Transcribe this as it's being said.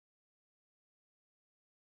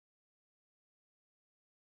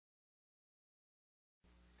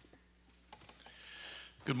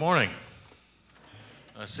Good morning.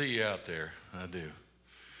 I see you out there. I do.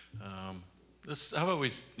 How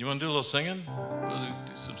about you want to do a little singing? We'll do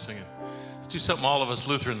some singing. Let's do something all of us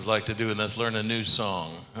Lutherans like to do, and that's learn a new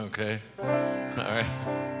song, okay? All right.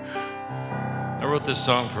 I wrote this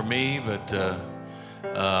song for me, but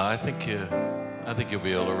I think you'll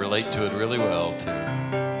be able to relate to it really well, too.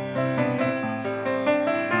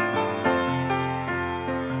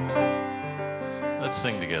 Let's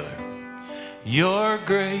sing together. Your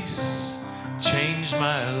grace changed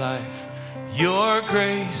my life. Your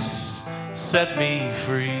grace set me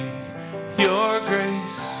free. Your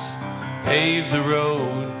grace paved the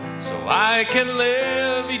road so I can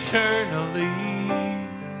live eternally.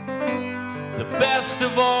 The best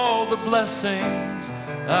of all the blessings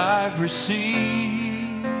I've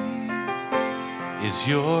received is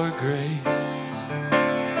your grace.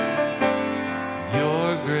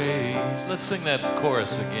 Your grace. Let's sing that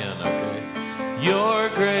chorus again, okay? Your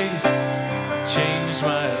grace changed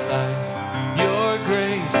my life. Your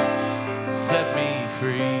grace set me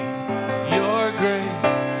free. Your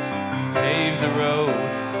grace paved the road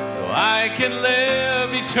so I can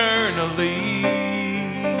live eternally.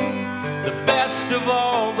 The best of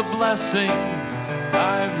all the blessings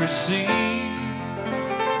I've received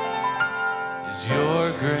is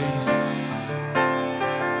your grace.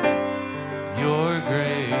 Your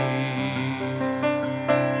grace.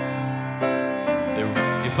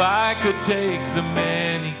 If I could take the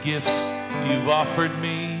many gifts you've offered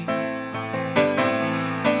me and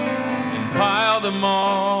pile them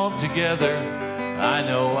all together, I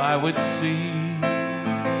know I would see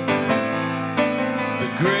the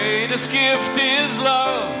greatest gift is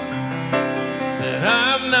love that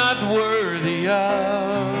I'm not worthy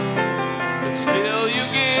of, but still you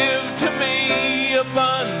give to me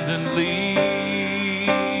abundantly.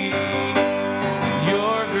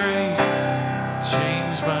 Your grace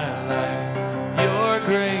changed my life. Your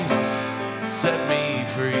grace set me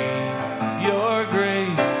free. Your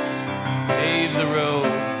grace paved the road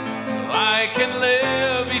so I can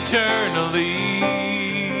live eternally.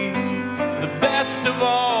 The best of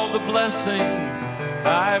all the blessings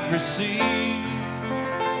I've received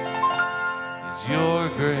is your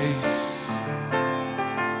grace.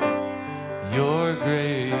 Your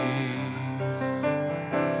grace.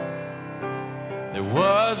 There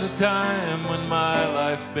was a time when my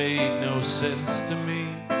life made no sense to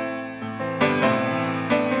me.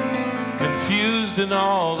 Confused and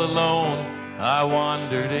all alone, I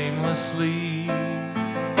wandered aimlessly.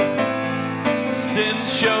 Sin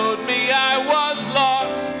showed me I was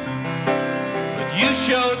lost, but you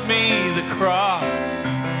showed me the cross,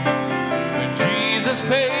 when Jesus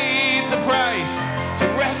paid the price to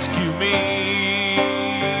rescue me.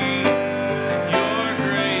 And your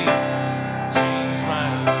grace changed my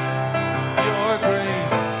life. Your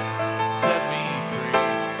grace set me free.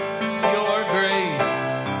 Your grace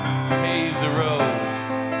paved the road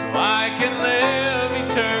so I can live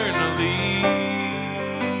eternally.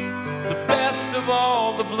 The best of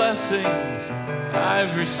all the blessings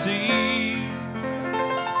I've received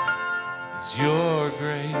is your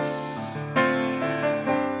grace.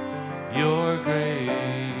 Your grace.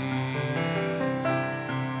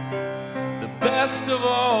 The best of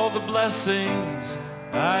all the blessings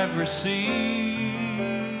I've received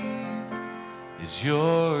is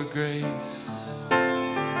your grace.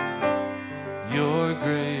 Your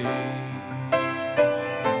grace.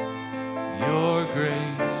 Your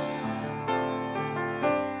grace.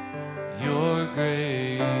 Your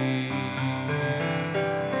grace.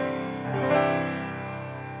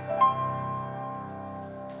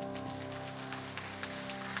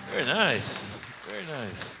 Very nice. Very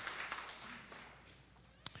nice.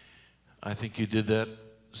 I think you did that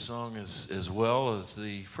song as well as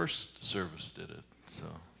the first service did it. So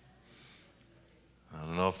I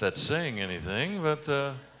don't know if that's saying anything, but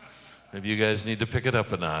maybe you guys need to pick it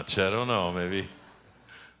up a notch. I don't know, maybe.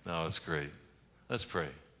 No, it's great. Let's pray.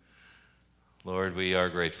 Lord, we are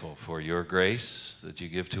grateful for your grace that you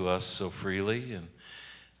give to us so freely, and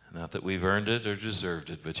not that we've earned it or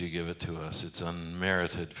deserved it, but you give it to us. It's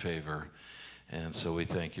unmerited favor. And so we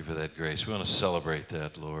thank you for that grace. We want to celebrate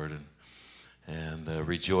that, Lord, and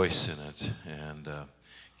rejoice in it, and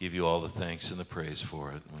give you all the thanks and the praise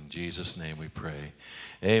for it. In Jesus' name we pray.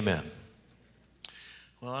 Amen.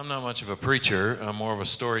 Well, I'm not much of a preacher. I'm more of a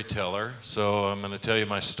storyteller, so I'm going to tell you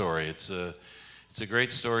my story. It's a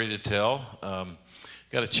great story to tell.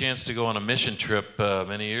 Got a chance to go on a mission trip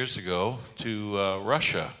many years ago to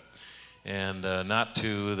Russia, and not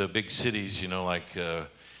to the big cities, like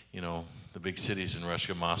the big cities in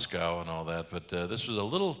Russia, Moscow and all that. But this was a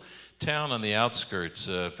little town on the outskirts.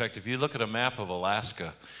 In fact, if you look at a map of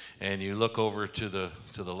Alaska and you look over to the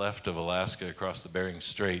left of Alaska across the Bering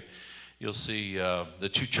Strait, you'll see the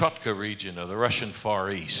Chukotka region of the Russian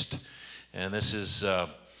Far East. And this is, there's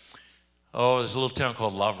a little town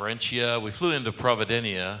called Lavrentia. We flew into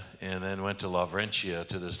Providenia and then went to Lavrentia,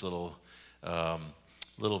 to this little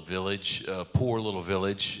village, poor little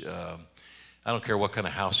village. I don't care what kind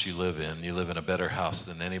of house you live in a better house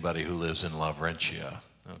than anybody who lives in Lavrentia,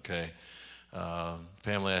 okay?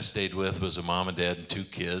 Family I stayed with was a mom and dad and 2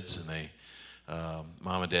 kids, and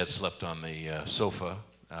mom and dad slept on the sofa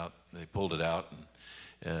out. They pulled it out,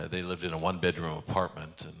 and they lived in a 1-bedroom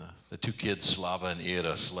apartment, and the 2 kids, Slava and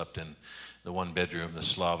Ira, slept in the 1 bedroom. The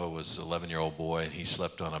Slava was an 11-year-old boy, and he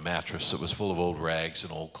slept on a mattress that was full of old rags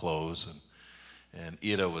and old clothes, and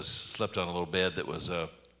Ira slept on a little bed that was a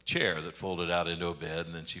chair that folded out into a bed,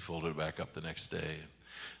 and then she folded it back up the next day.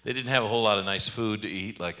 They didn't have a whole lot of nice food to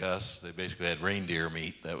eat like us. They basically had reindeer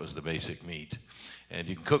meat. That was the basic meat. And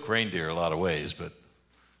you can cook reindeer a lot of ways, but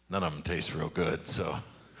none of them taste real good. So,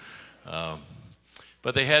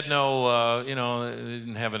 but they had no, they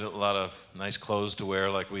didn't have a lot of nice clothes to wear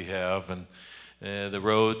like we have. And the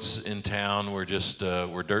roads in town were just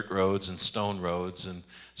were dirt roads and stone roads, and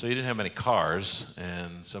so you didn't have many cars,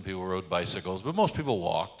 and some people rode bicycles, but most people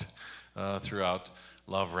walked throughout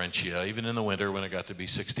Lavrentia. Even in the winter when it got to be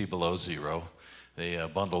 60 below zero, they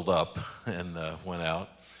bundled up and went out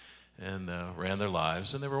and ran their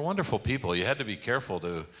lives, and they were wonderful people. You had to be careful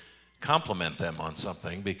to compliment them on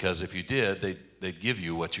something, because if you did, they'd give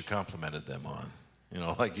you what you complimented them on.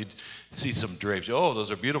 Like you'd see some drapes. Oh, those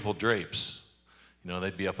are beautiful drapes.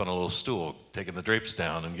 They'd be up on a little stool, taking the drapes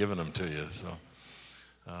down and giving them to you. So,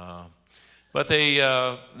 but they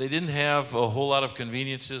didn't have a whole lot of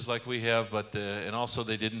conveniences like we have, and also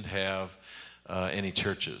they didn't have any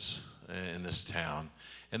churches in this town.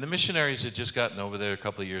 And the missionaries had just gotten over there a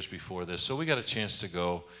couple of years before this, so we got a chance to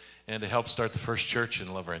go and to help start the first church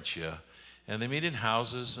in Lavrentia. And they meet in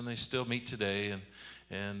houses, and they still meet today.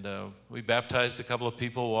 And we baptized a couple of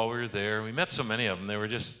people while we were there. We met so many of them. They were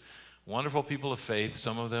just wonderful people of faith.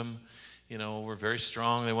 Some of them, were very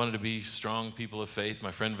strong. They wanted to be strong people of faith.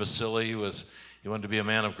 My friend Vasily he wanted to be a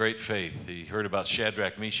man of great faith. He heard about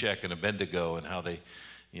Shadrach, Meshach, and Abednego and how they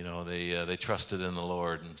trusted in the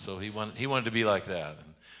Lord, and so he wanted to be like that.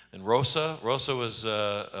 And Rosa was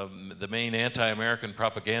the main anti-American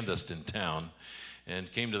propagandist in town,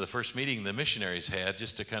 and came to the first meeting the missionaries had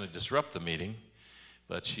just to kind of disrupt the meeting.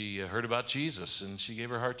 But she heard about Jesus, and she gave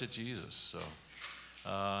her heart to Jesus. So,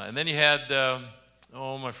 and then you had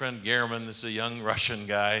my friend Carman. This is a young Russian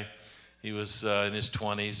guy. He was in his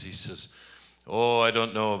 20s. He says, "Oh, I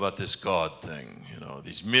don't know about this God thing.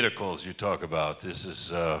 These miracles you talk about.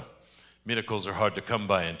 Miracles are hard to come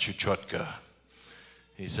by in Chukotka."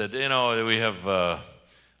 He said,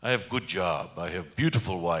 I have good job. I have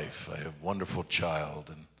beautiful wife. I have wonderful child.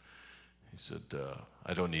 And he said,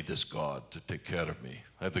 I don't need this God to take care of me.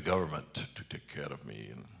 I have the government to take care of me.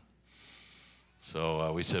 And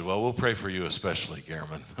so we said, well, we'll pray for you especially,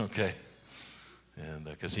 Carman, okay? And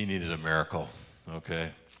because he needed a miracle,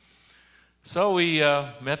 okay? So we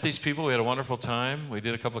met these people. We had a wonderful time. We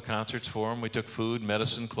did a couple of concerts for them. We took food,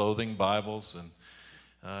 medicine, clothing, Bibles,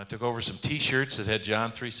 and took over some T-shirts that had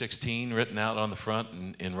John 3:16 written out on the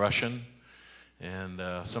front in Russian. And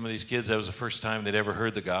some of these kids, that was the first time they'd ever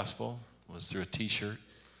heard the gospel, was through a T-shirt.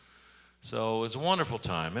 So it was a wonderful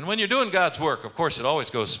time. And when you're doing God's work, of course, it always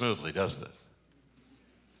goes smoothly, doesn't it?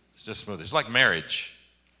 It's just smooth. It's like marriage.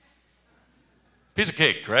 Piece of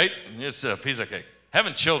cake, right? It's a piece of cake.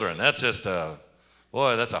 Having children, that's just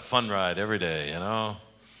boy, that's a fun ride every day, I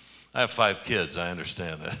have 5 kids, I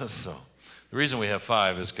understand this. So the reason we have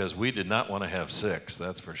 5 is because we did not want to have 6,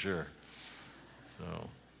 that's for sure.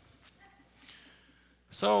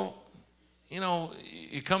 So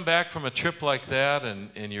you come back from a trip like that,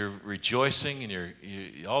 and you're rejoicing, and you're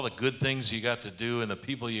all the good things you got to do and the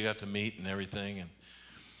people you got to meet and everything. And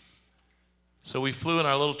so we flew in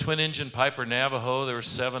our little twin-engine Piper Navajo. There were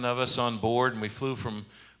 7 of us on board, and we flew from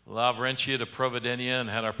Lavrentia to Providenia and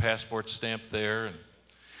had our passports stamped there. And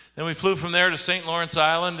then we flew from there to St. Lawrence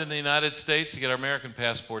Island in the United States to get our American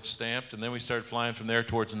passports stamped, and then we started flying from there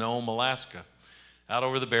towards Nome, Alaska, out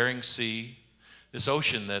over the Bering Sea, this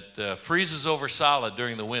ocean that freezes over solid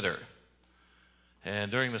during the winter.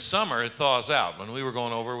 And during the summer, it thaws out. When we were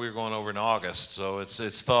going over in August, so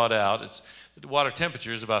it's thawed out. The water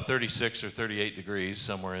temperature is about 36 or 38 degrees,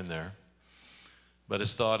 somewhere in there. But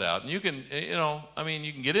it's thawed out. And you can,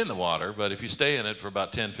 you can get in the water, but if you stay in it for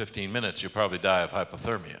about 10, 15 minutes, you'll probably die of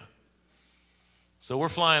hypothermia. So we're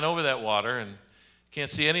flying over that water and can't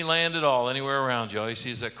see any land at all anywhere around you. All you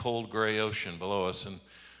see is that cold gray ocean below us. And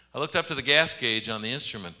I looked up to the gas gauge on the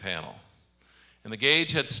instrument panel, and the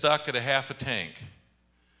gauge had stuck at a half a tank.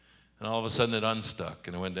 And all of a sudden it unstuck,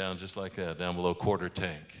 and it went down just like that, down below quarter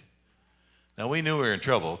tank. Now we knew we were in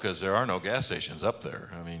trouble because there are no gas stations up there.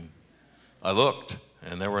 I mean, I looked,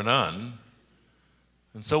 and there were none.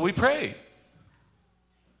 And so we prayed.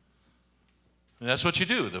 And that's what you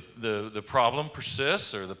do. The problem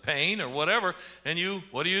persists, or the pain, or whatever, and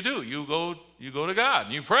what do? You go to God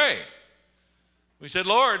and you pray. We said,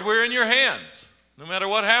 Lord, we're in your hands. No matter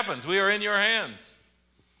what happens, we are in your hands.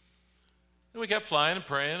 And we kept flying and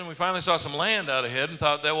praying, and we finally saw some land out ahead and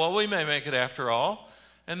thought that, well, we may make it after all.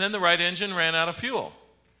 And then the right engine ran out of fuel.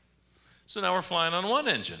 So now we're flying on one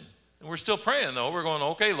engine. And we're still praying, though. We're going,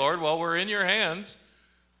 okay, Lord, well, we're in your hands.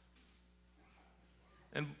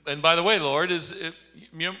 And by the way, Lord,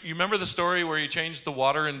 you remember the story where you changed the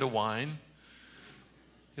water into wine?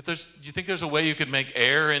 Do you think there's a way you could make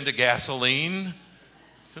air into gasoline?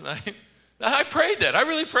 I prayed that. I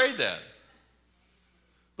really prayed that.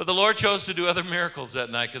 But the Lord chose to do other miracles that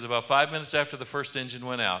night, because about 5 minutes after the first engine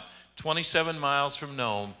went out, 27 miles from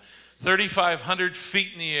Nome, 3,500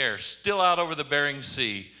 feet in the air, still out over the Bering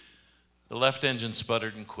Sea, the left engine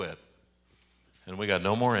sputtered and quit. And we got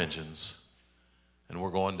no more engines, and we're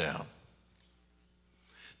going down.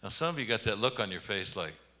 Now, some of you got that look on your face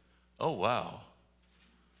like, oh, wow,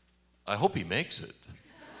 I hope he makes it.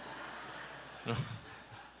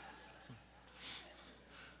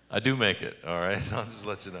 I do make it, all right? I'll just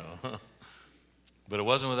let you know. But it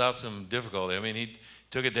wasn't without some difficulty. I mean, he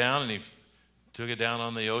took it down, and he took it down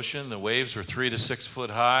on the ocean. The waves were 3 to 6 foot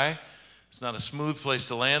high. It's not a smooth place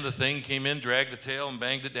to land the thing. He came in, dragged the tail, and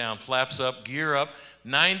banged it down. Flaps up, gear up.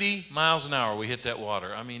 90 miles an hour we hit that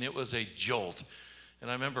water. I mean, it was a jolt. And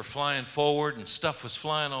I remember flying forward, and stuff was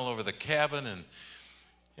flying all over the cabin,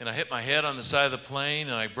 and I hit my head on the side of the plane,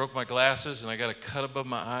 and I broke my glasses, and I got a cut above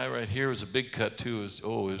my eye right here. It was a big cut, too. It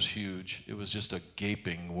was huge. It was just a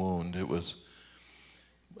gaping wound. It was,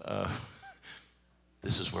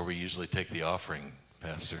 this is where we usually take the offering,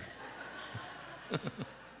 Pastor.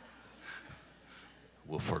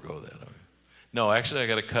 We'll forego that. No, actually, I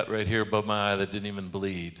got a cut right here above my eye that didn't even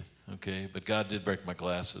bleed, okay? But God did break my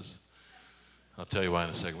glasses. I'll tell you why in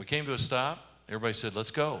a second. We came to a stop. Everybody said,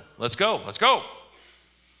 let's go, let's go, let's go.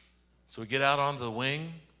 So we get out onto the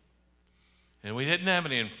wing, and we didn't have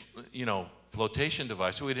any, flotation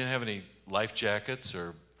device. We didn't have any life jackets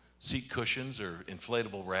or seat cushions or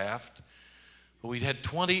inflatable raft. But we had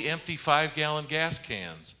 20 empty 5-gallon gas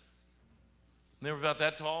cans. And they were about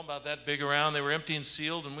that tall, about that big around. They were empty and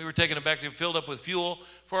sealed, and we were taking them back to be filled up with fuel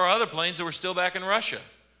for our other planes that were still back in Russia.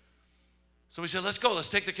 So we said, let's go, let's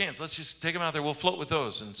take the cans. Let's just take them out there. We'll float with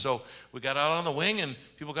those. And so we got out on the wing, and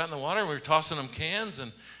people got in the water, and we were tossing them cans.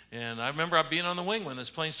 And I remember being on the wing when this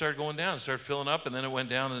plane started going down. It started filling up, and then it went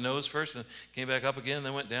down the nose first, and came back up again, and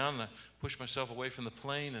then went down, and I pushed myself away from the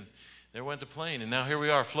plane, and there went the plane. And now here we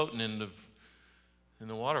are floating in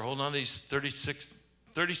the water, holding on to these 36,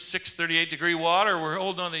 38-degree water. We're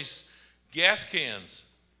holding on these gas cans.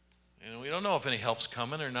 And we don't know if any help's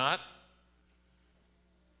coming or not.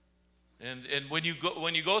 And when you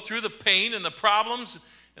go through the pain and the problems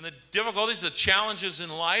and the difficulties, the challenges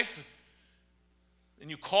in life, and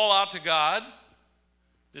you call out to God,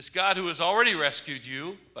 this God who has already rescued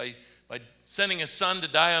you by sending his son to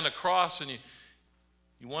die on the cross, and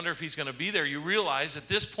you wonder if he's going to be there, you realize at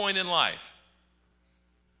this point in life,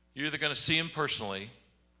 you're either going to see him personally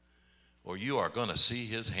or you are going to see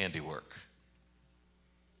his handiwork.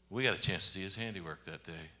 We got a chance to see his handiwork that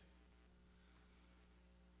day.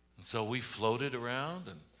 And so we floated around,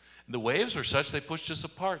 and the waves were such they pushed us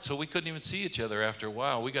apart, so we couldn't even see each other after a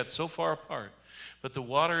while. We got so far apart. But the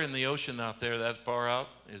water in the ocean out there, that far out,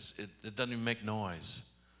 it doesn't even make noise.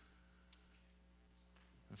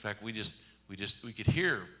 In fact, we could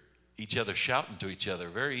hear each other shouting to each other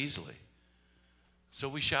very easily. So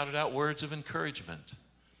we shouted out words of encouragement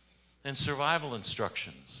and survival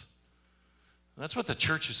instructions. And that's what the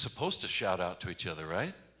church is supposed to shout out to each other,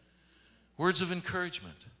 right? Words of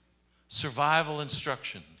encouragement, survival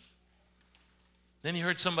instructions. Then you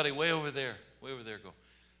heard somebody way over there go,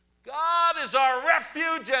 God is our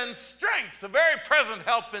refuge and strength, a very present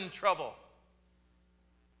help in trouble.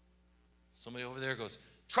 Somebody over there goes,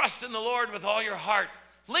 trust in the Lord with all your heart.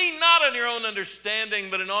 Lean not on your own understanding,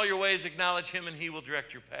 but in all your ways acknowledge him, and he will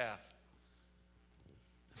direct your path.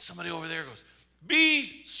 And somebody over there goes, be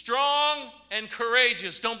strong and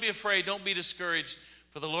courageous. Don't be afraid. Don't be discouraged,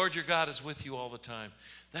 for the Lord your God is with you all the time.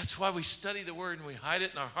 That's why we study the word and we hide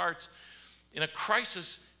it in our hearts. In a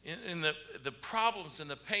crisis, in the problems and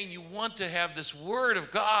the pain, you want to have this Word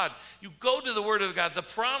of God. You go to the Word of God, the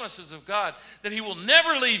promises of God, that He will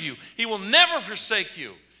never leave you. He will never forsake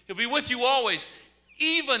you. He'll be with you always,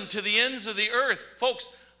 even to the ends of the earth. Folks,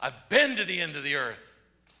 I've been to the end of the earth.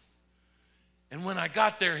 And when I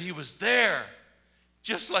got there, He was there,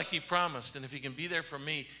 just like He promised. And if He can be there for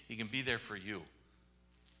me, He can be there for you.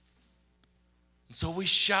 And so we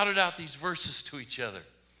shouted out these verses to each other.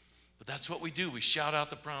 But that's what we do. We shout out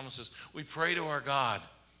the promises. We pray to our God,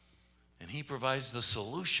 and He provides the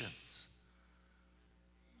solutions.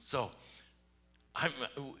 So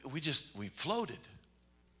we floated.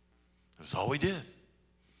 That's all we did.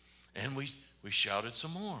 And we shouted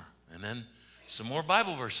some more. And then some more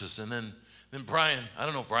Bible verses. And then Brian, I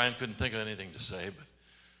don't know, Brian couldn't think of anything to say, but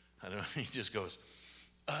I don't know, he just goes,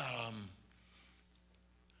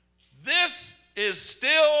 this is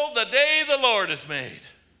still the day the Lord has made.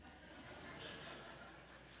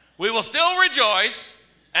 We will still rejoice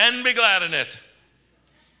and be glad in it.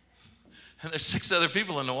 And there's 6 other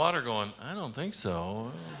people in the water going, I don't think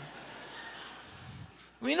so.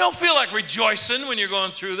 I mean, you don't feel like rejoicing when you're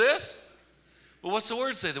going through this. But what's the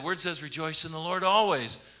Word say? The Word says, rejoice in the Lord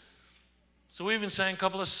always. So we even sang a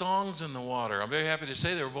couple of songs in the water. I'm very happy to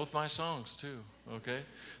say they were both my songs too, okay?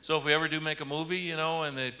 So if we ever do make a movie,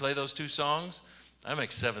 and they play those 2 songs, I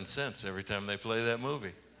make 7 cents every time they play that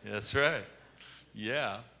movie. Yeah, that's right.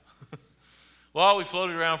 Yeah. Well, we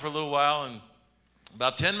floated around for a little while, and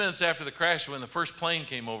about 10 minutes after the crash, when the first plane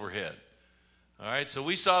came overhead. All right, so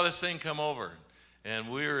we saw this thing come over, and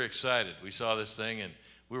we were excited. We saw this thing, and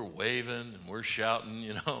we were waving, and we're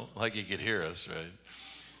shouting, like he could hear us, right?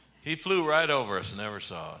 He flew right over us and never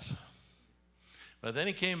saw us. But then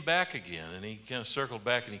he came back again, and he kind of circled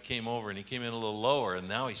back, and he came over, and he came in a little lower, and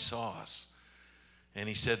now he saw us. And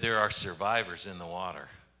he said, there are survivors in the water.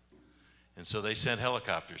 And so they sent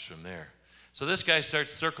helicopters from there. So this guy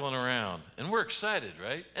starts circling around, and we're excited,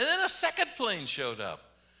 right? And then a second plane showed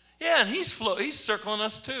up. Yeah, and he's circling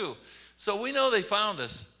us too. So we know they found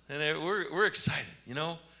us, and we're excited,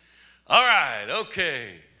 All right, okay.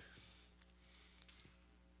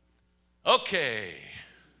 Okay.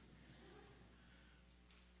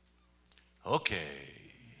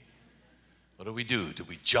 What do we do? Do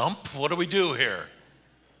we jump? What do we do here?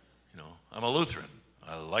 I'm a Lutheran.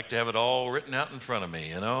 I like to have it all written out in front of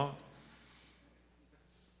me,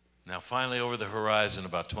 Now, finally, over the horizon,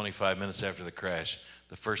 about 25 minutes after the crash,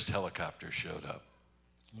 the first helicopter showed up.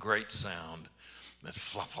 Great sound. That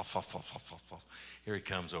fluff, fluff, fluff, fluff, fluff, fluff, fluff. Here he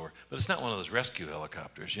comes over. But it's not one of those rescue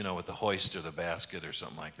helicopters, with the hoist or the basket or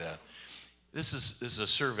something like that. This is a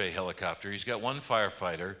survey helicopter. He's got 1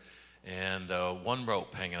 firefighter and 1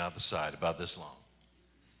 rope hanging out the side, about this long.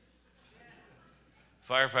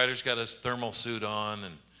 Firefighter's got his thermal suit on,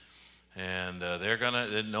 and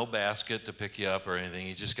they're no basket to pick you up or anything.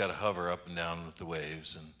 You just got to hover up and down with the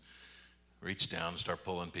waves and reach down and start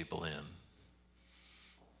pulling people in.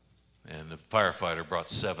 And the firefighter brought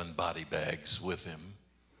 7 body bags with him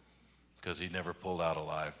because he'd never pulled out a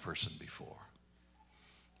live person before.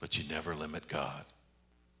 But you never limit God,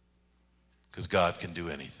 because God can do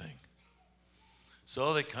anything.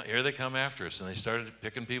 So here they come after us, and they started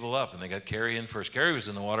picking people up, and they got Carrie in first. Carrie was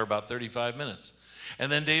in the water about 35 minutes.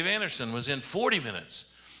 And then Dave Anderson was in 40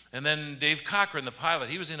 minutes. And then Dave Cochran, the pilot,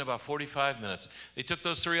 he was in about 45 minutes. They took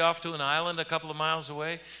those 3 off to an island a couple of miles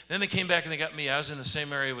away. Then they came back and they got me. I was in the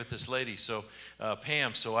same area with this lady,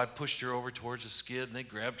 Pam. So I pushed her over towards the skid, and they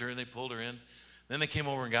grabbed her and they pulled her in. Then they came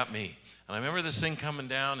over and got me. And I remember this thing coming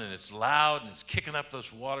down, and it's loud, and it's kicking up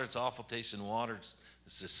those water. It's awful tasting water. It's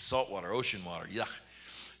this salt water, ocean water. Yuck.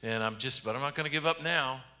 And but I'm not going to give up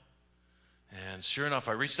now. And sure enough,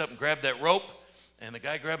 I reached up and grabbed that rope, and the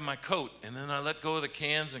guy grabbed my coat. And then I let go of the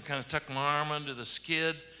cans and kind of tucked my arm under the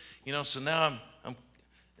skid. So now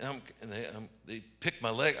they picked my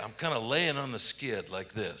leg. I'm kind of laying on the skid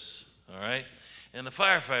like this, all right? And the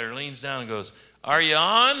firefighter leans down and goes, "Are you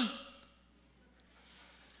on?"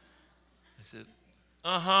 I said,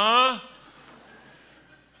 "Uh-huh."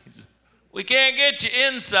 He said, "We can't get you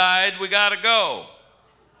inside. We got to go."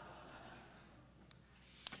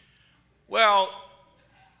 Well,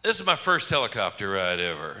 this is my first helicopter ride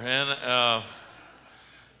ever, and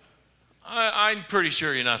I'm pretty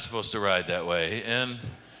sure you're not supposed to ride that way,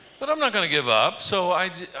 but I'm not going to give up. So I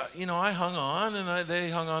hung on, and they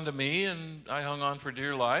hung on to me, and I hung on for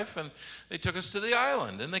dear life, and they took us to the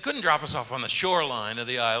island. And they couldn't drop us off on the shoreline of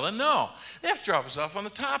the island. No, they have to drop us off on the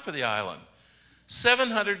top of the island,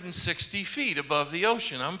 760 feet above the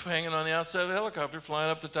ocean. I'm hanging on the outside of the helicopter,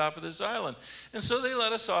 flying up the top of this island. And so they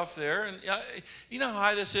let us off there. And you know how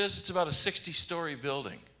high this is? It's about a 60-story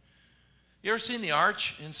building. You ever seen the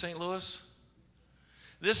Arch in St. Louis?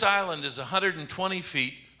 This island is 120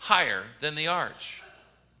 feet higher than the Arch.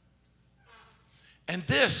 And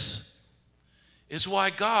this is why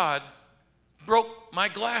God broke my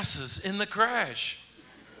glasses in the crash.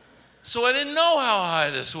 So I didn't know how high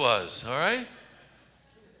this was, all right?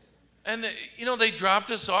 And, they dropped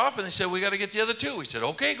us off, and they said, we got to get the other two. We said,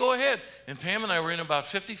 okay, go ahead. And Pam and I were in about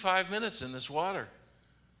 55 minutes in this water.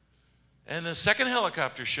 And the second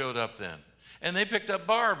helicopter showed up then. And they picked up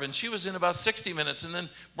Barb, and she was in about 60 minutes. And then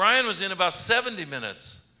Brian was in about 70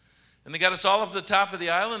 minutes. And they got us all up to the top of the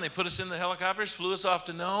island. They put us in the helicopters, flew us off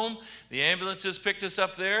to Nome. The ambulances picked us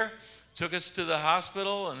up there, took us to the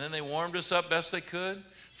hospital, and then they warmed us up best they could.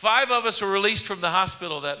 5 of us were released from the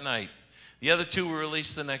hospital that night. The other 2 were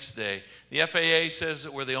released the next day. The FAA says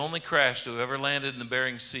that we're the only crash to have ever landed in the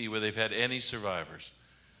Bering Sea where they've had any survivors.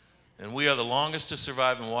 And we are the longest to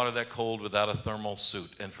survive in water that cold without a thermal suit.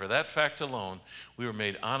 And for that fact alone, we were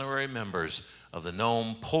made honorary members of the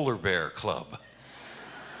Nome Polar Bear Club.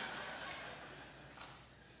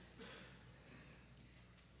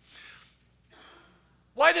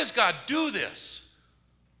 Why does God do this?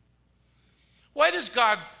 Why does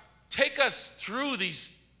God take us through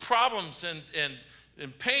these problems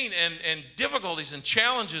and pain and difficulties and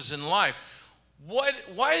challenges in life?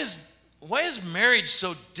 Why is marriage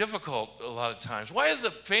so difficult a lot of times? Why is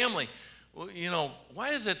the family, why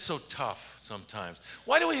is it so tough sometimes?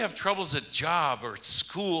 Why do we have troubles at job or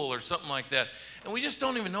school or something like that? And we just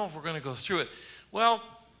don't even know if we're going to go through it. Well,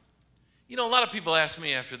 a lot of people asked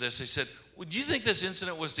me after this, they said, well, do you think this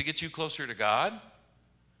incident was to get you closer to God?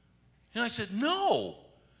 And I said, no.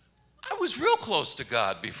 I was real close to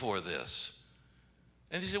God before this.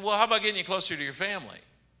 And he said, well, how about getting you closer to your family?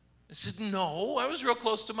 I said, no, I was real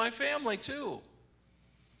close to my family too.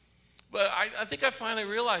 But I think I finally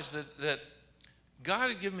realized that God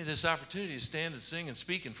had given me this opportunity to stand and sing and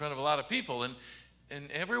speak in front of a lot of people. And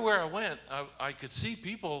everywhere I went, I could see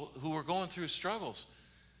people who were going through struggles.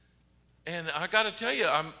 And I got to tell you,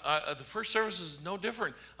 the first service is no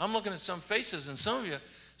different. I'm looking at some faces, and some of you,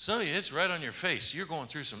 it's right on your face. You're going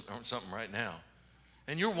through something right now.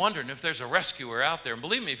 And you're wondering if there's a rescuer out there. And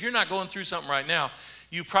believe me, if you're not going through something right now,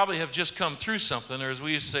 you probably have just come through something, or as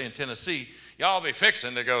we used to say in Tennessee, y'all be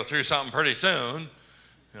fixing to go through something pretty soon,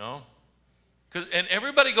 And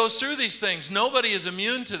everybody goes through these things. Nobody is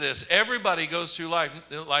immune to this. Everybody goes through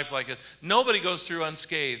life like this. Nobody goes through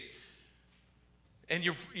unscathed. And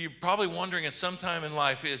you're probably wondering at some time in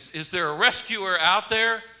life, is there a rescuer out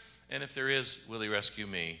there? And if there is, will he rescue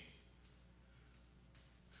me?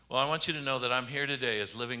 Well, I want you to know that I'm here today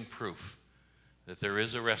as living proof that there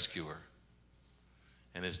is a rescuer,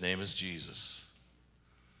 and his name is Jesus.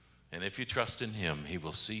 And if you trust in him, he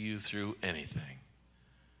will see you through anything.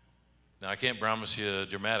 Now, I can't promise you a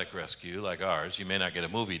dramatic rescue like ours. You may not get a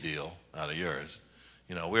movie deal out of yours.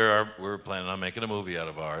 We're planning on making a movie out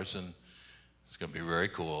of ours, and it's going to be very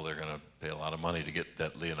cool. They're going to pay a lot of money to get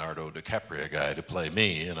that Leonardo DiCaprio guy to play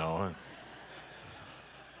me,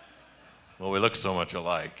 Well, we look so much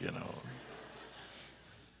alike,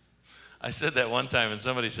 I said that one time, and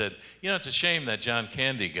somebody said, it's a shame that John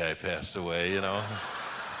Candy guy passed away, I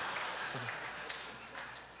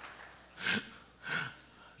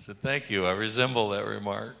said, thank you. I resemble that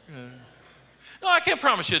remark. No, I can't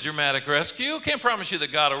promise you a dramatic rescue. I can't promise you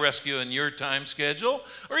that God will rescue in your time schedule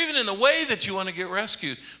or even in the way that you want to get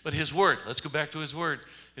rescued. But his word, let's go back to his word.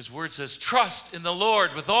 His word says, trust in the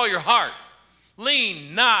Lord with all your heart.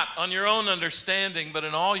 Lean not on your own understanding, but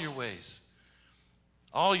in all your ways.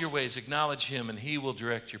 All your ways, acknowledge him, and he will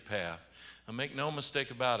direct your path. Now, make no mistake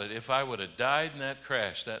about it. If I would have died in that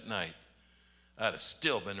crash that night, I'd have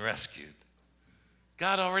still been rescued.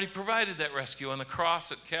 God already provided that rescue on the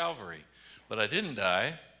cross at Calvary. But I didn't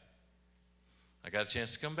die. I got a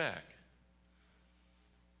chance to come back.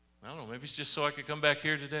 I don't know, maybe it's just so I could come back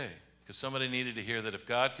here today. Because somebody needed to hear that if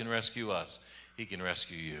God can rescue us, he can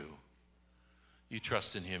rescue you. You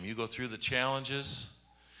trust in him. You go through the challenges.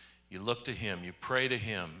 You look to him. You pray to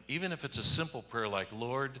him. Even if it's a simple prayer like,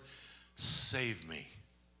 Lord, save me.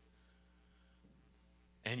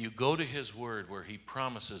 And you go to his word where he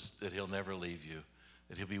promises that he'll never leave you,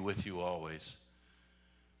 that he'll be with you always.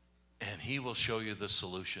 And he will show you the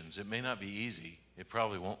solutions. It may not be easy. It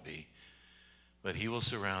probably won't be. But he will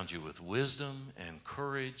surround you with wisdom and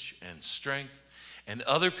courage and strength and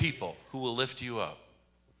other people who will lift you up.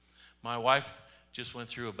 My wife just went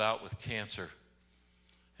through a bout with cancer.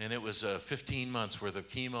 And it was 15 months worth of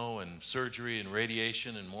chemo and surgery and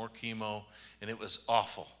radiation and more chemo. And it was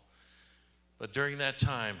awful. But during that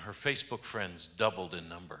time, her Facebook friends doubled in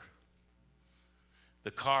number.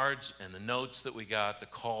 the cards and the notes that we got, the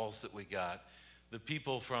calls that we got, the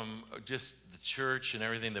people from just the church and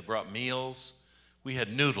everything that brought meals. We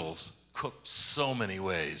had noodles cooked so many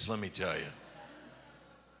ways, let me tell you.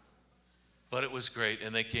 But it was great,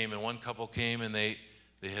 and they came, and one couple came, and they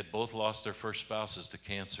had both lost their first spouses to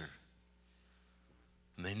cancer.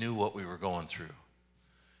 And they knew what we were going through.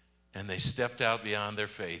 And they stepped out beyond their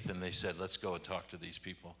faith, and they said, let's go and talk to these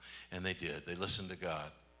people. And they did. They listened to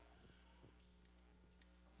God.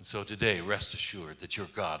 And so today, rest assured that your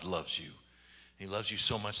God loves you. He loves you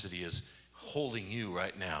so much that he is holding you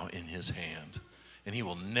right now in his hand. And he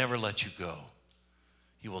will never let you go.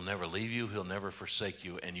 He will never leave you. He'll never forsake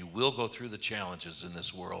you. And you will go through the challenges in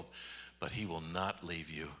this world, but he will not leave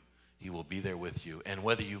you. He will be there with you. And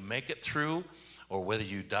whether you make it through or whether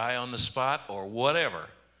you die on the spot or whatever,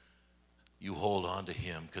 you hold on to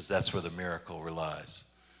him, because that's where the miracle relies.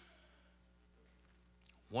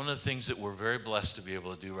 One of the things that we're very blessed to be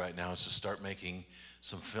able to do right now is to start making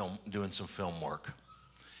some film, doing some film work.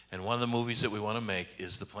 And one of the movies that we want to make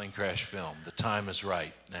is the plane crash film. The time is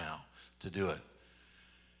right now to do it.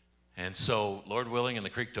 And so, Lord willing, and the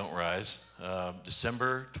creek don't rise,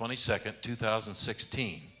 December 22nd,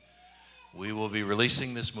 2016, we will be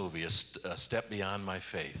releasing this movie, A Step Beyond My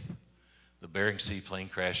Faith, the Bering Sea plane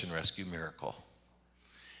crash and rescue miracle.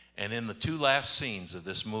 And in the two last scenes of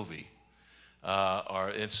this movie,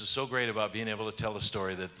 it's so great about being able to tell a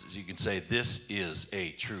story that you can say, this is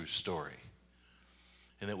a true story.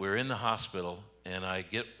 And that we're in the hospital, and I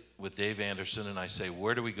get with Dave Anderson, and I say,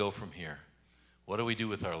 where do we go from here? What do we do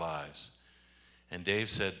with our lives? And Dave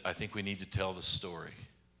said, I think we need to tell the story.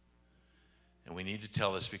 And we need to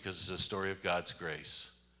tell this because it's a story of God's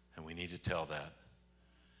grace, and we need to tell that.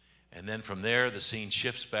 And then from there, the scene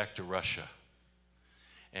shifts back to Russia.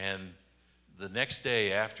 And the next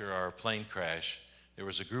day after our plane crash, there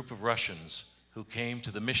was a group of Russians who came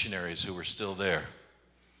to the missionaries who were still there.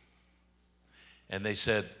 And they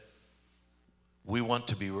said, we want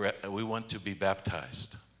to be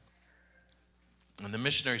baptized. And the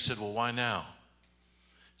missionary said, well, why now?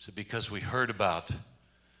 He said, because we heard about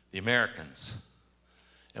the Americans,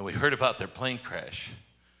 and we heard about their plane crash.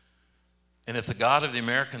 And if the God of the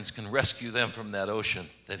Americans can rescue them from that ocean,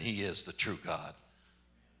 then he is the true God.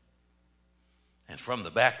 And from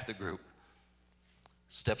the back of the group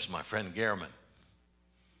steps my friend Carman,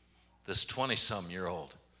 this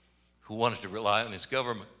 20-some-year-old who wanted to rely on his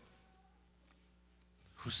government,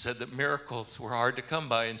 who said that miracles were hard to come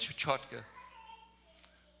by in Chukotka,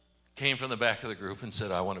 came from the back of the group and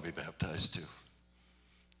said, I want to be baptized too.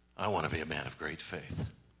 I want to be a man of great faith.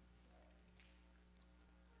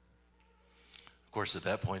 Of course, at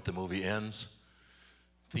that point, the movie ends.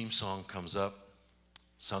 Theme song comes up,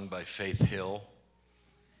 sung by Faith Hill.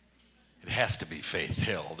 It has to be Faith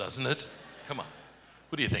Hill, doesn't it? Come on.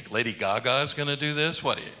 What do you think? Lady Gaga is going to do this?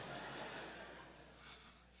 What do you?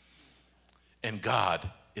 And God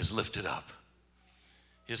is lifted up.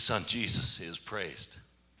 His son Jesus is praised.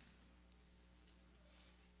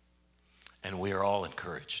 And we are all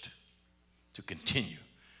encouraged to continue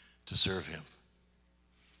to serve him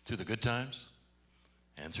through the good times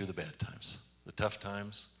and through the bad times, the tough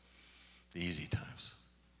times, the easy times.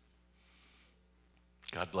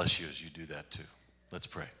 God bless you as you do that too. Let's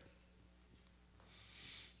pray.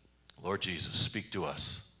 Lord Jesus, speak to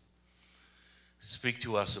us. Speak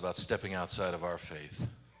to us about stepping outside of our faith.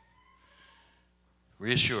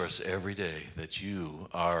 Reassure us every day that you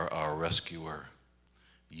are our rescuer.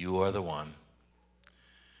 You are the one.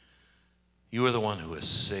 You are the one who has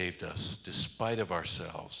saved us despite of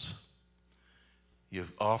ourselves.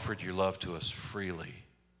 You've offered your love to us freely.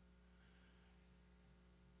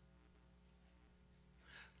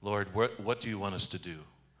 Lord, what do you want us to do?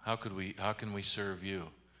 How can we serve you?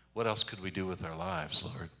 What else could we do with our lives,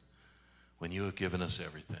 Lord, when you have given us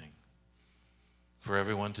everything? For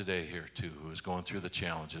everyone today here, too, who is going through the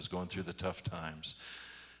challenges, going through the tough times,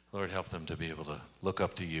 Lord, help them to be able to look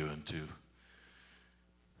up to you and to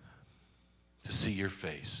see your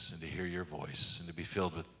face and to hear your voice and to be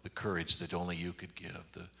filled with the courage that only you could give,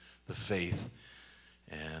 the faith,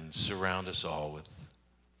 and surround us all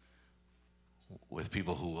with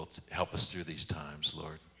people who will help us through these times,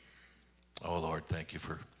 Lord. Oh, Lord, thank you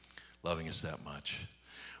for loving us that much.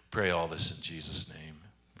 Pray all this in Jesus' name.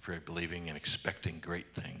 We pray believing and expecting great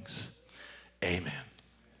things. Amen.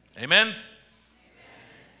 Amen?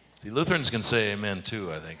 See, Lutherans can say amen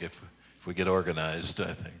too, I think, if we get organized,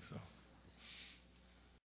 I think so.